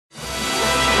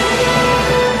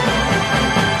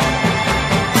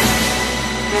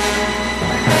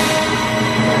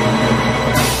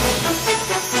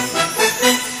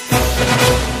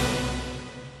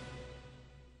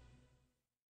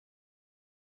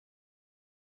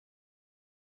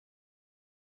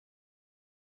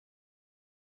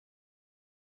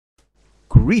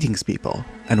Greetings people,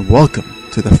 and welcome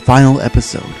to the final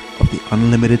episode of the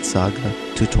Unlimited Saga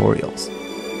tutorials.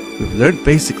 We've learned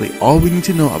basically all we need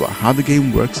to know about how the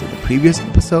game works in the previous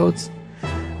episodes.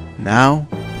 Now,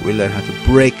 we learn how to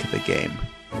break the game.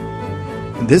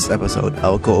 In this episode, I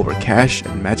will go over cash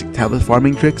and magic tablet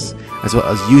farming tricks, as well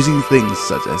as using things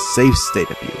such as save state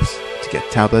abuse to get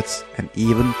tablets and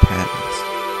even panels.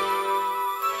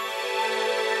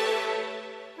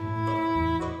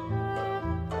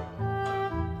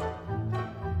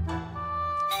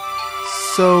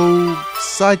 So,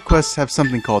 side quests have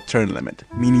something called turn limit,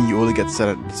 meaning you only get a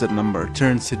certain number of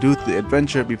turns to do the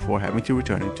adventure before having to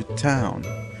return into town.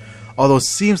 Although it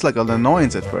seems like an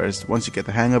annoyance at first, once you get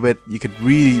the hang of it, you could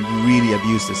really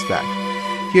abuse this fact.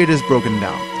 Here it is broken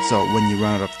down, so when you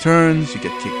run out of turns, you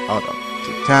get kicked out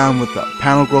of town without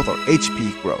panel growth or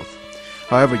HP growth.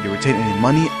 However, you retain any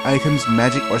money, items,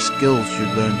 magic, or skills you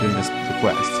learn during the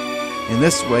quest. In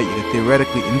this way, you can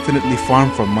theoretically infinitely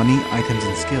farm for money, items,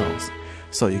 and skills.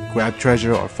 So you grab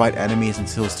treasure or fight enemies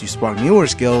until you spark newer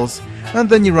skills, and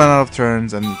then you run out of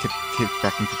turns and get kicked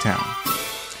back into town.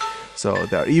 So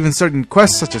there are even certain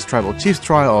quests such as Tribal Chief's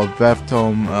Trial or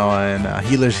Vevtome and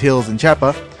Healer's Hills in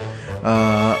Chappa,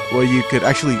 where you could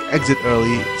actually exit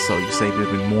early so you save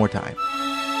even more time.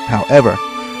 However,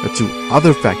 the two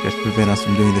other factors that prevent us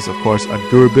from doing this, of course, are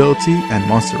durability and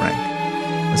monster rank.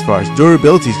 As far as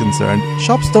durability is concerned,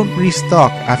 shops don't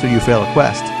restock after you fail a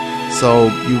quest, so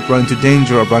you run into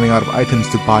danger of running out of items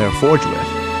to buy or forge with.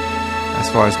 As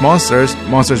far as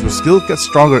monsters will still get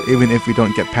stronger even if we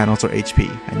don't get panels or HP,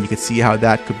 and you can see how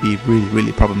that could be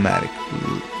really problematic,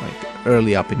 like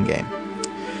early up in game.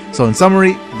 So in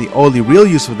summary, the only real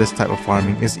use for this type of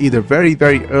farming is either very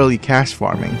early cash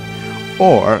farming,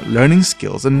 or learning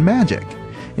skills and magic.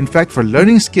 In fact, for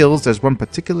learning skills, there's one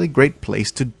particularly great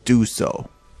place to do so.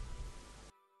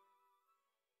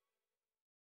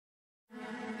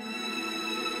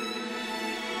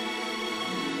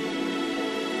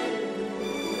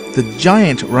 The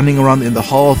giant running around in the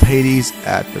Hall of Hades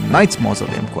at the Knight's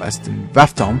Mausoleum quest in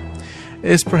Vevtome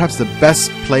is perhaps the best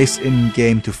place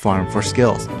in-game to farm for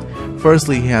skills.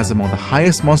 Firstly, he has among the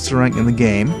highest monster rank in the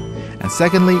game, and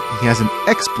secondly, he has an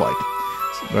exploit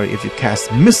where if you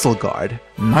cast Missile Guard,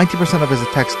 90% of his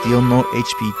attacks deal no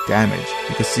HP damage.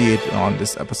 You can see it on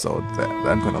this episode that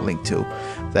I'm going to link to,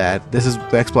 that this is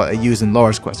the exploit I use in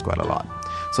Laura's quest quite a lot.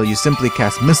 So you simply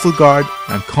cast Missile Guard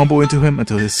and combo into him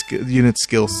until his unit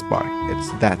skills spark.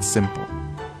 It's that simple.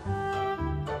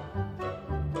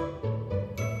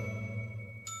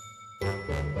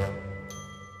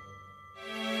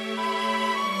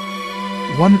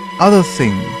 One other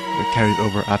thing that carries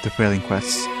over after failing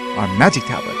quests are magic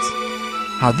tablets.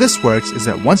 How this works is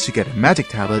that once you get a magic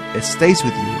tablet, it stays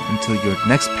with you until your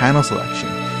next panel selection,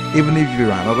 even if you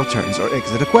run out of turns or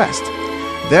exit a quest.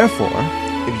 Therefore,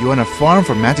 if you want to farm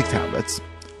for magic tablets,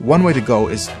 one way to go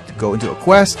is to go into a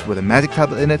quest with a magic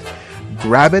tablet in it,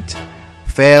 grab it,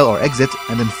 fail or exit,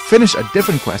 and then finish a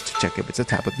different quest to check if it's a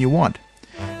tablet you want.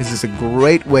 This is a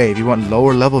great way if you want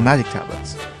lower level magic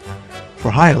tablets. For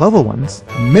higher level ones,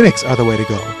 mimics are the way to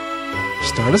go.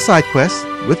 Start a side quest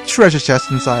with treasure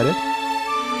chests inside it.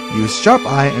 Use Sharp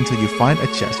Eye until you find a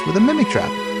chest with a mimic trap.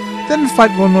 Then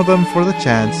fight one of them for the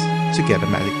chance to get a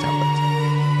magic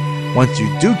tablet. Once you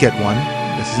do get one,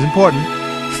 this is important,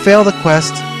 fail the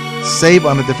quest, save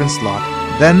on a different slot,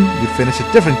 then you finish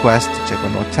a different quest to check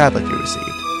on what tablet you received.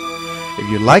 If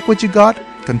you like what you got,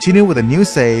 continue with a new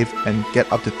save and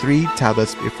get up to 3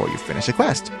 tablets before you finish a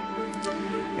quest.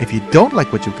 If you don't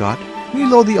like what you got,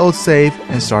 reload the old save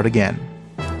and start again.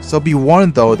 So be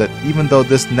warned though that even though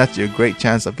this nets you a great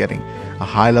chance of getting a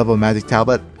high level magic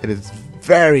tablet, it is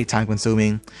very time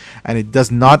consuming and it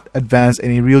does not advance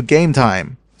any real game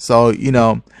time. So, you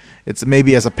know, it's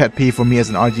maybe as a pet peeve for me as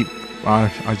an RPG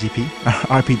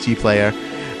player,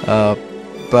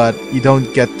 but you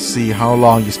don't get to see how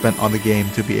long you spent on the game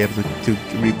to be able to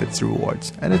reap its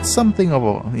rewards. And it's something of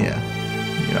a, yeah,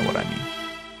 you know what I mean.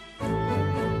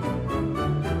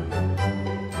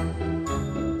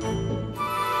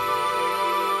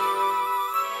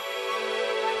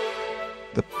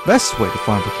 The best way to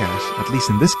farm for cash, at least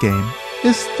in this game,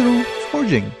 is through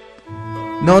forging.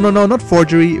 No, not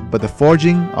forgery, but the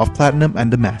forging of Platinum and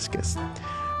Damascus.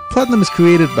 Platinum is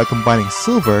created by combining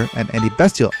silver and any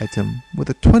bestial item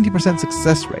with a 20%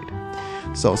 success rate.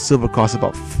 So silver costs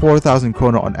about 4,000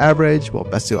 kroner on average, while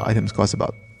bestial items cost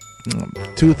about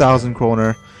 2,000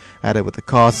 kroner. Added with the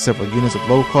cost, several units of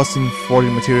low-costing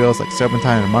forging materials like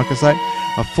serpentine and marcasite,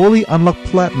 a fully unlocked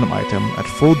platinum item at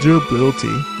full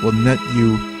durability will net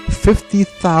you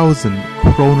 50,000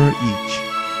 kroner each.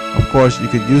 Of course, you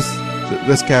could use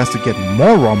this gas to get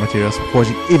more raw materials,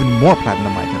 forging even more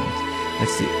platinum items.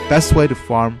 It's the best way to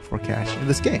farm for cash in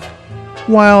this game.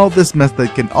 While this method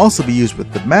can also be used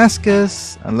with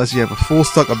Damascus, unless you have a full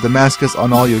stock of Damascus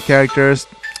on all your characters,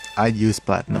 I'd use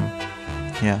platinum.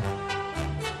 Yeah.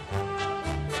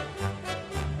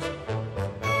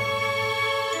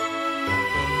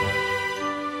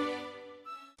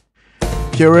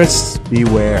 Purists,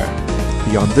 beware.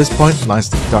 Beyond this point lies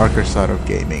the darker side of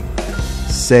gaming.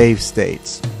 Save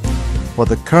states. While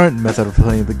the current method of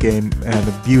playing the game and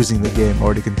abusing the game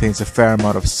already contains a fair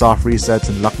amount of soft resets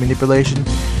and luck manipulation,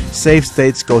 save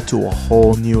states go to a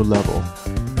whole new level.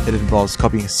 It involves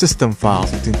copying system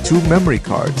files between two memory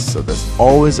cards, so there's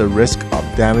always a risk of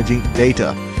damaging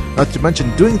data, not to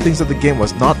mention doing things that the game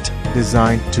was not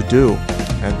designed to do,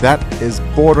 and that is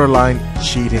borderline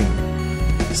cheating.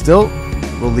 Still,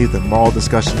 we'll leave the moral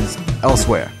discussions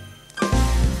elsewhere.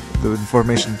 The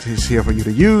information is here for you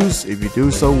to use. If you do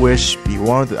so wish, be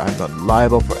warned that I'm not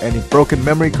liable for any broken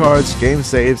memory cards, game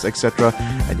saves, etc.,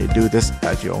 and you do this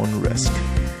at your own risk.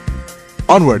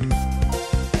 Onward!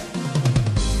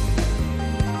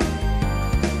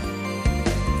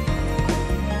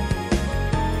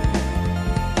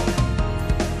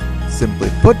 Simply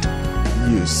put,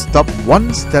 you stop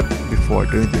one step before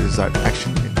doing the desired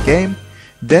action in game,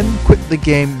 then quit the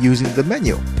game using the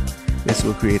menu. This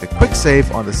will create a quick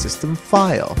save on the system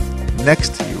file.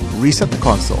 Next, you reset the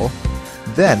console,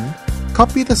 then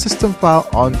copy the system file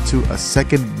onto a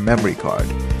second memory card.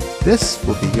 This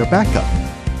will be your backup.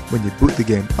 When you boot the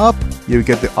game up, you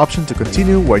get the option to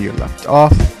continue where you left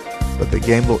off, but the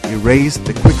game will erase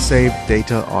the quick save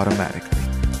data automatically.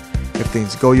 If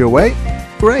things go your way,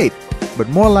 great, but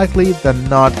more likely than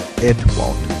not, it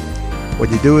won't. What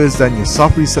you do is then you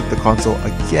soft reset the console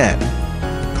again,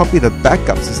 copy the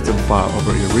backup system file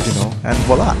over the original, and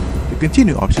voila, the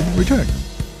continue option returned.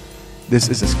 This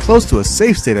is as close to a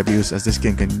save state abuse as this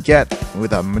game can get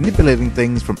without manipulating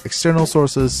things from external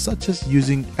sources such as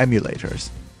using emulators.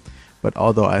 But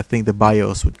although I think the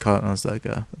BIOS would count as like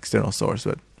an external source,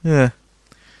 but yeah.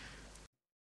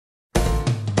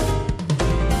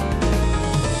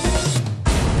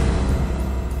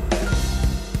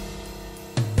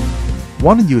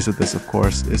 One use of this, of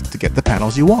course, is to get the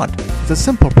panels you want. It's a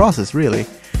simple process, really.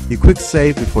 You quick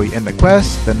save before you end the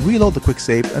quest, then reload the quick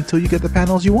save until you get the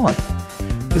panels you want.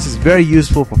 This is very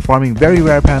useful for farming very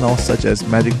rare panels such as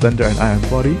Magic Blender and Iron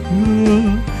Body.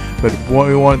 But what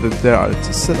we want is there are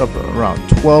to set up around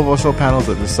 12 or so panels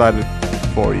that are decided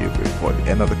for you before the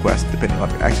end of the quest, depending on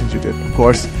the actions you did, of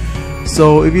course.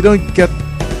 So if you don't get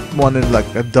one in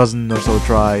like a dozen or so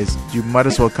tries, you might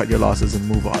as well cut your losses and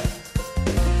move on.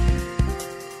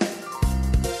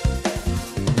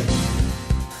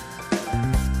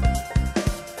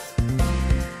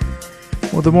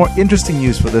 Well, the more interesting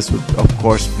use for this would of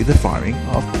course be the farming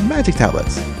of magic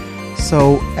tablets.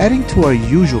 So adding to our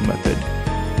usual method,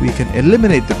 we can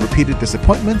eliminate the repeated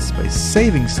disappointments by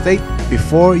saving state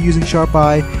before using Sharp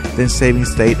Eye, then saving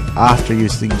state after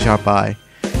using Sharp Eye.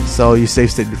 So you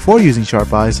save state before using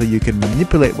Sharp Eye so you can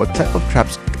manipulate what type of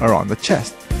traps are on the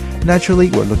chest. Naturally,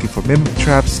 we're looking for mimic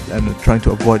traps and trying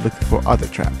to avoid looking for other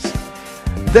traps.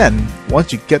 Then,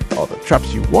 once you get all the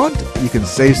traps you want, you can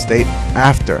save state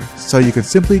after, so you can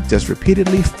simply just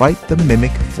repeatedly fight the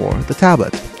mimic for the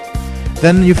tablet.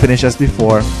 Then you finish as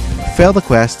before, fail the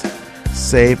quest,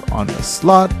 save on a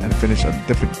slot, and finish a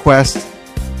different quest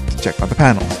to check on the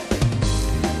panels.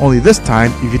 Only this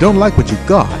time, if you don't like what you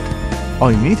got,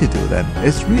 all you need to do then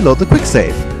is reload the quick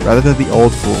save, rather than the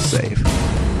old full save.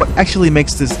 What actually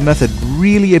makes this method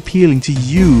really appealing to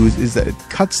use is that it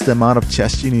cuts the amount of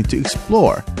chests you need to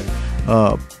explore.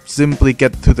 Simply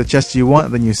get to the chest you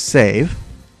want, then you save,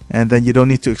 and then you don't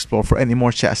need to explore for any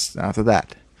more chests after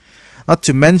that. Not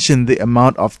to mention the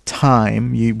amount of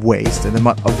time you waste and the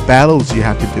amount of battles you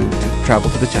have to do to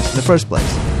travel to the chest in the first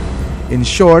place. In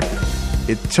short,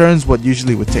 it turns what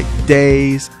usually would take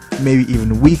days, maybe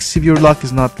even weeks if your luck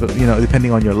is not,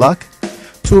 depending on your luck,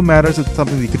 to a matter of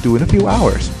something you could do in a few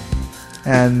hours.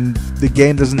 And the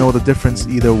game doesn't know the difference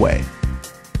either way.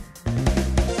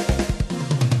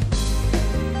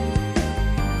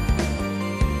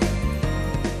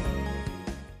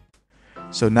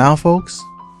 So now folks,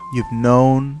 you've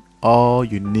known all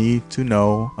you need to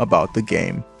know about the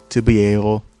game to be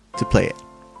able to play it.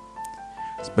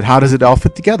 But how does it all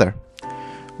fit together?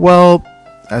 Well,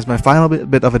 as my final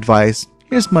bit of advice,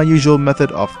 here's my usual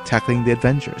method of tackling the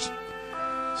adventures.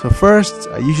 So first,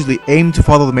 I usually aim to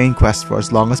follow the main quest for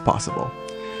as long as possible.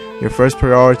 Your first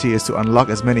priority is to unlock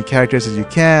as many characters as you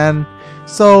can,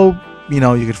 so you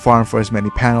can farm for as many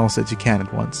panels as you can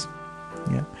at once.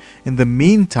 Yeah. In the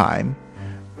meantime,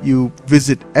 you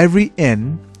visit every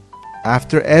inn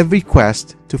after every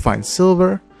quest to find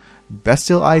silver,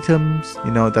 bestial items,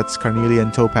 that's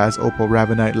carnelian, topaz, opal,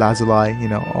 ravenite, lazuli,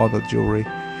 all the jewelry,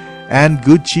 and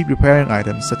good cheap repairing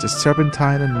items such as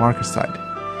serpentine and marcasite.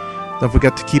 Don't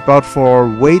forget to keep out for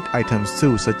weight items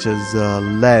too, such as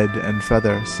lead and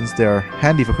feather, since they're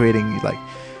handy for creating like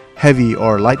heavy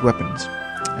or light weapons.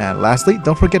 And lastly,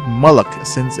 don't forget mullock,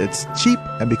 since it's cheap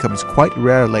and becomes quite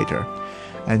rare later.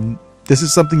 And this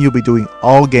is something you'll be doing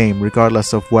all game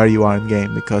regardless of where you are in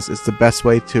game, because it's the best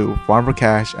way to farm for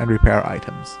cash and repair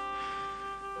items.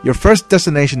 Your first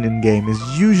destination in game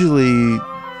is usually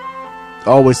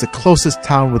always the closest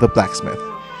town with a blacksmith.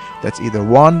 That's either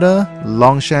Wanda,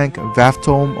 Longshank,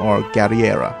 Vaftholm, or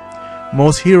Garriera.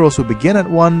 Most heroes will begin at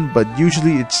one, but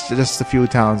usually it's just a few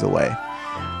towns away.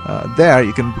 There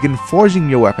you can begin forging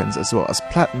your weapons as well as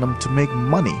platinum to make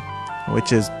money,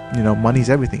 which is, money's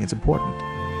everything, it's important.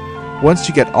 Once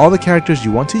you get all the characters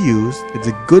you want to use, it's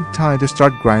a good time to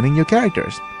start grinding your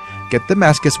characters. Get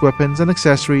Damascus weapons and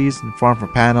accessories and farm for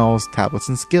panels, tablets,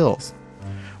 and skills.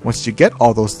 Once you get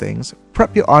all those things,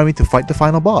 prep your army to fight the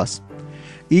final boss.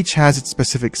 Each has its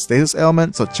specific status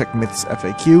ailment, so check Myth's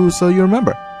FAQ so you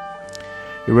remember.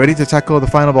 You're ready to tackle the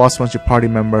final boss once your party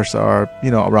members are,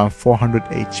 around 400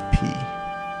 HP.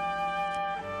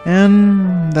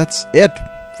 And that's it,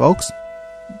 folks.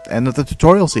 End of the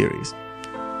tutorial series.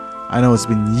 I know it's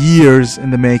been years in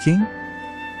the making,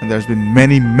 and there's been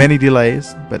many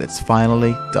delays, but it's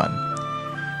finally done.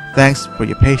 Thanks for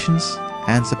your patience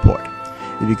and support.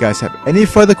 If you guys have any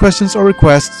further questions or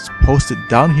requests, post it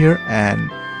down here, and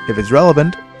if it's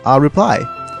relevant, I'll reply.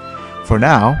 For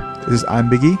now, this is I'm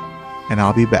Biggie, and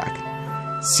I'll be back.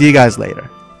 See you guys later.